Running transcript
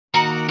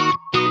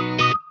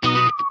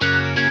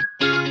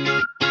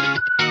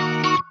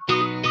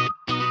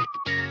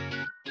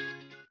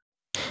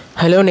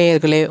Hello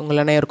நேயர்களே, உங்கள்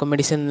அனைவருக்கும்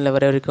மெடிசனில்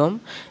வரவேற்கும்.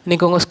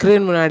 இன்றைக்கி உங்கள்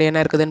ஸ்க்ரீன் முன்னாடி என்ன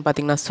இருக்குதுன்னு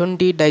பார்த்தீங்கன்னா,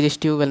 சுண்டி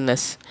டைஜஸ்டிவ்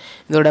வெல்னஸ்.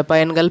 இதோட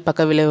பயன்கள்,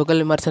 பக்க விளைவுகள்,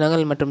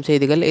 விமர்சனங்கள் மற்றும்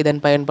செய்திகள்,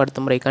 இதன்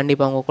பயன்படுத்தும் முறை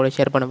கண்டிப்பாக உங்கள் கூட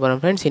ஷேர் பண்ண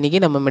போகிறோம் ஃப்ரெண்ட்ஸ். இன்றைக்கி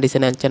நம்ம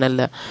மெடிசன்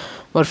சேனலில்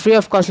ஒரு free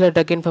of காஸ்ட்டில்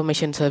tech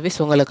information service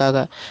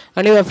உங்களுக்காக.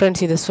 கண்டிப்பாக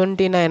ஃப்ரெண்ட்ஸ், இது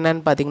சுண்டினா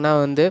என்னன்னு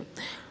பார்த்தீங்கன்னா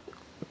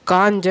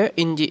காஞ்ச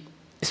இஞ்சி.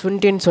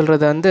 சுண்டின்னு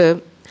சொல்கிறது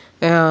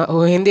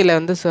ஹிந்தியில்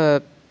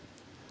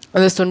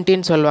அது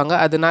சுண்டின்னு சொல்லுவாங்க.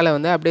 அதனால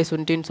அப்படியே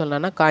சுண்டின்னு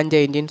சொல்லலாம்னா காஞ்ச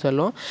இஞ்சின்னு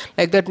சொல்லுவோம்.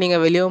 லைக் தட்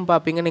நீங்கள் வெளியவும்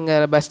பார்ப்பீங்க,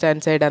 நீங்கள் பஸ்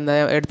ஸ்டாண்ட் சைடு அந்த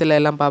இடத்துல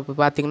எல்லாம்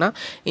பார்த்தீங்கன்னா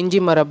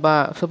இஞ்சி மரப்பா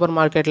சூப்பர்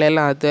மார்க்கெட்டில்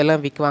எல்லாம்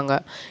அதெல்லாம் விற்குவாங்க.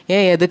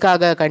 ஏன்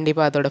எதுக்காக?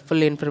 கண்டிப்பாக அதோட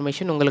ஃபுல்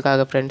இன்ஃபர்மேஷன்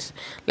உங்களுக்காக ஃப்ரெண்ட்ஸ்.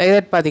 லைக்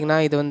தட் பார்த்தீங்கன்னா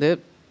இது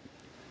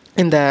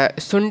இந்த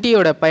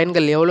சுண்டியோட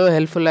பயன்கள் எவ்வளோ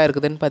ஹெல்ப்ஃபுல்லாக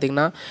இருக்குதுன்னு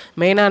பார்த்தீங்கன்னா,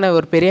 மெயினான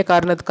ஒரு பெரிய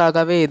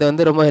காரணத்துக்காகவே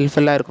இது ரொம்ப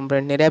ஹெல்ப்ஃபுல்லாக இருக்கும்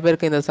ஃப்ரெண்ட். நிறையா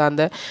பேருக்கு இந்த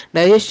சார்ந்த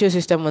டைஜஸ்டிவ்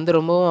சிஸ்டம்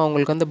ரொம்பவும்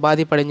அவங்களுக்கு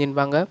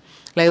பாதிப்படைஞ்சிருப்பாங்க.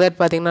 லைக் தட்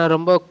பார்த்திங்கன்னா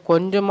ரொம்ப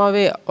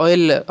கொஞ்சமாகவே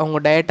ஆயில் அவங்க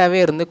டயட்டாகவே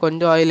இருந்து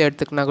கொஞ்சம் ஆயில்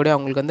எடுத்துக்கினா கூட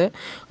அவங்களுக்கு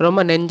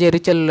ரொம்ப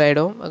நெஞ்செரிச்சல்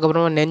ஆகிடும்.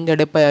 அதுக்கப்புறமா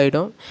நெஞ்சடைப்பு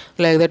ஆகிடும்.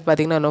 லைக் தட்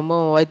பார்த்திங்கன்னா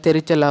ரொம்ப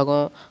வயிற்றெரிச்சல்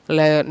ஆகும்.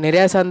 இல்லை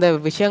நிறையா சார்ந்த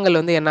விஷயங்கள்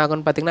என்ன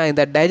ஆகும்னு பார்த்திங்கன்னா,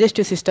 இந்த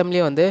டைஜஸ்டிவ்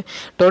சிஸ்டம்லேயே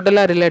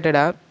டோட்டலாக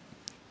ரிலேட்டடாக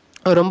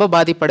ரொம்ப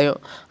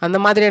பாதிப்படையும். அந்த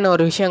மாதிரியான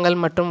ஒரு விஷயங்கள்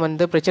மற்றும்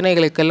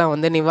பிரச்சனைகளுக்கெல்லாம்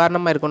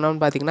நிவாரணமாக இருக்கணும்னு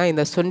பார்த்திங்கன்னா,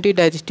 இந்த சுண்டி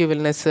டைஜஸ்டிவ்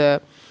வெல்னஸ்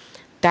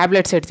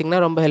டேப்லெட்ஸ் எடுத்திங்கன்னா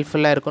ரொம்ப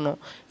ஹெல்ப்ஃபுல்லாக இருக்கணும்.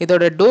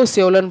 இதோட டோஸ்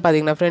எவ்வளோன்னு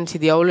பார்த்தீங்கன்னா ஃப்ரெண்ட்ஸ்,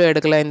 இது எவ்வளோ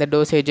எடுக்கலாம் இந்த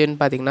டோசேஜுன்னு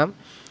பார்த்தீங்கன்னா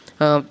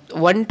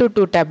 1 to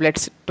 2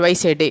 டேப்லெட்ஸ்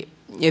ட்வைஸ் எ டே.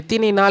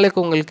 எத்தனை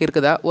நாளுக்கு உங்களுக்கு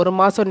இருக்குதா, ஒரு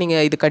மாதம்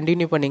நீங்கள் இது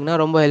கண்டினியூ பண்ணிங்கன்னா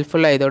ரொம்ப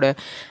ஹெல்ப்ஃபுல்லாக இதோட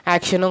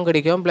ஆக்ஷனும்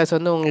கிடைக்கும். ப்ளஸ்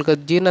உங்களுக்கு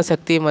ஜீரண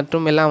சக்தி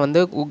மற்றும் எல்லாம்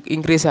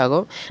இன்க்ரீஸ்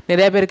ஆகும்.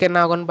 நிறையா பேருக்கு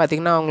என்ன ஆகும்னு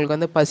பார்த்திங்கன்னா,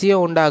 அவங்களுக்கு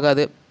பசியும்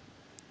உண்டாகாது.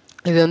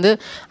 இது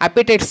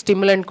அப்பைடைட்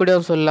ஸ்டிமுலண்ட் கூட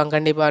சொல்லலாம்.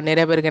 கண்டிப்பாக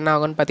நிறைய பேருக்கு என்ன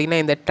ஆகும்னு பார்த்தீங்கன்னா,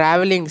 இந்த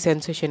ட்ராவலிங்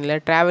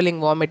சென்சேஷனில்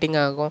ட்ராவலிங் வாமிட்டிங்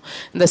ஆகும்.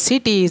 இந்த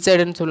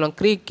சிடிஇசட்னு சொல்லுவோம்,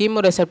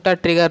 கீமோ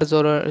ரெசெப்டார் ட்ரிகர்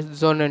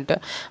ஜோனுன்ட்டு.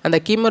 அந்த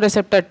கீமோ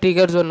ரெசெப்டார்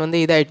ட்ரிகர்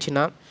ஜோன்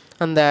இதாகிடுச்சுன்னா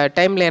அந்த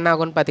டைமில் என்ன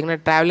ஆகும்னு பார்த்தீங்கன்னா,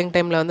 ட்ராவலிங்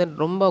டைமில்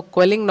ரொம்ப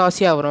குவெல்லிங்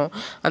நாசியா வரும்.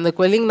 அந்த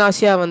குவெல்லிங்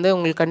நாசியா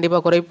உங்களுக்கு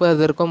கண்டிப்பாக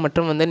குறைப்பதற்கும்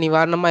மற்றும்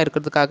நிவாரணமாக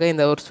இருக்கிறதுக்காக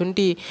இந்த ஒரு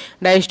சுண்டி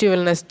டைஜஸ்டிவ்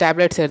வெல்னஸ்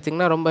டேப்லெட்ஸ்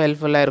எடுத்திங்கன்னா ரொம்ப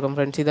ஹெல்ப்ஃபுல்லாக இருக்கும்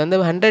ஃப்ரெண்ட்ஸ். இது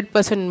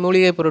 100%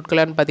 மூலிகை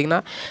பொருட்களான்னு பார்த்தீங்கன்னா,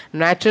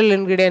 நேச்சுரல்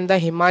இன்க்ரீடியன்ட்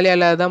தான்,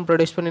 ஹிமாலயாவில் தான்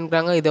ப்ரொடியூஸ்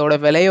பண்ணியிருக்காங்க. இதோட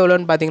விலை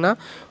எவ்வளோன்னு பார்த்தீங்கன்னா,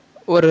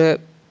 ஒரு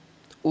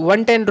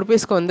 110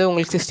 ருபீஸ்க்கு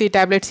உங்களுக்கு 60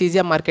 டேப்லெட்ஸ்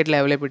ஈஸியாக மார்க்கெட்டில்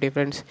அவைலபிலிட்டி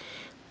ஃப்ரெண்ட்ஸ்.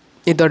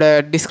 இதோட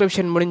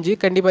டிஸ்கிரிப்ஷன் முடிஞ்சு.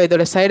 கண்டிப்பாக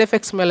இதோட சைட்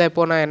எஃபெக்ட்ஸ் மேலே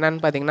போனால் என்னன்னு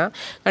பார்த்தீங்கன்னா,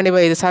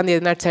 கண்டிப்பாக இது சார்ந்து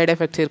எதுனா சைட்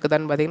எஃபெக்ட்ஸ்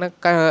இருக்குதான்னு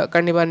பார்த்தீங்கன்னா,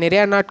 கண்டிப்பாக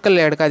நிறையா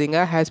நாட்கள் எடுக்காதீங்க.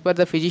 ஆஸ் பர்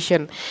த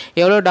ஃபிசிஷியன்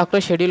எவ்வளோ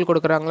டாக்டர் ஷெட்யூல்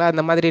கொடுக்குறாங்களோ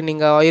அந்த மாதிரி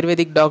நீங்கள்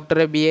ஆயுர்வேதிக்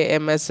டாக்டர்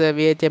பிஏஎம்எஸ்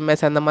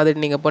விஹெச்எம்எஸ் அந்த மாதிரி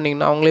நீங்கள்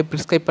போனீங்கன்னா அவங்களே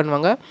ப்ரிஸ்கிரைப்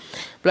பண்ணுவாங்க.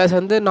 ப்ளஸ்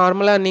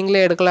நார்மலாக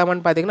நீங்களே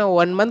எடுக்கலாமான்னு பார்த்தீங்கன்னா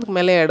 1 மந்த்க்கு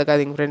மேலே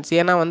எடுக்காதீங்க ஃப்ரெண்ட்ஸ்.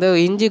 ஏன்னா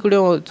இஞ்சி கூட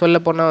சொல்ல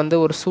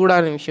போனால் ஒரு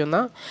சூடான விஷயம்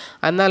தான்.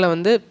 அதனால்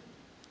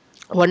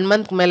 1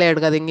 மந்த்க்கு மேலே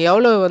எடுக்காதீங்க.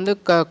 எவ்வளோ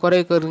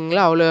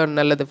குறைக்கிறீங்களோ அவ்வளோ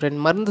நல்லது ஃப்ரெண்ட்.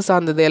 மருந்து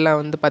சார்ந்தது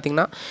எல்லாம்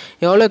பார்த்திங்கன்னா,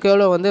 எவ்வளோக்கு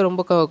எவ்வளோ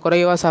ரொம்ப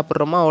குறைவாக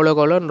சாப்பிட்றோமோ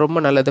அவ்வளோக்கு அவ்வளோ ரொம்ப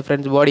நல்லது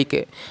ஃப்ரெண்ட்ஸ்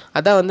பாடிக்கு.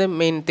 அதான்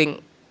மெயின் திங்.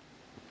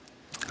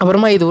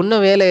 அப்புறமா இது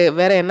இன்னும்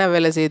வேறு என்ன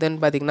வேலை செய்யுதுன்னு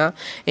பார்த்தீங்கன்னா,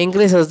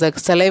 increases the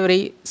salivary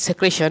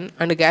secretion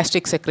and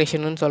gastric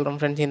செக்ரேஷன்னு சொல்கிறோம்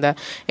ஃப்ரெண்ட்ஸ். இந்த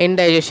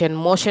இன்டைஜஷன்,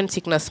 மோஷன்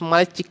சிக்னஸ்,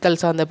 மலச்சிக்கல்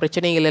சார்ந்த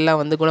பிரச்சனைகள்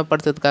எல்லாம்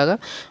குணப்படுத்துறதுக்காக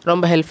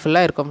ரொம்ப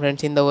ஹெல்ப்ஃபுல்லாக இருக்கும்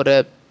ஃப்ரெண்ட்ஸ் இந்த ஒரு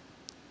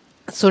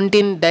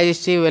சுண்டின்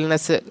டைஜஸ்டிவ்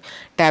வெல்னஸ்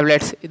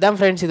டேப்லெட்ஸ். இதான்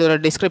ஃப்ரெண்ட்ஸ் இதோட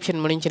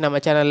டிஸ்கிரிப்ஷன் முடிஞ்சு நம்ம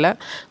சேனலில்.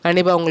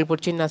 கண்டிப்பாக உங்களுக்கு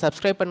பிடிச்சிருந்தா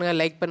சப்ஸ்கிரைப் பண்ணுங்கள்,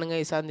 லைக் பண்ணுங்கள்.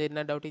 இது சார்ந்து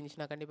என்ன டவுட்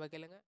இருந்துச்சுன்னா கண்டிப்பாக கேளுங்க.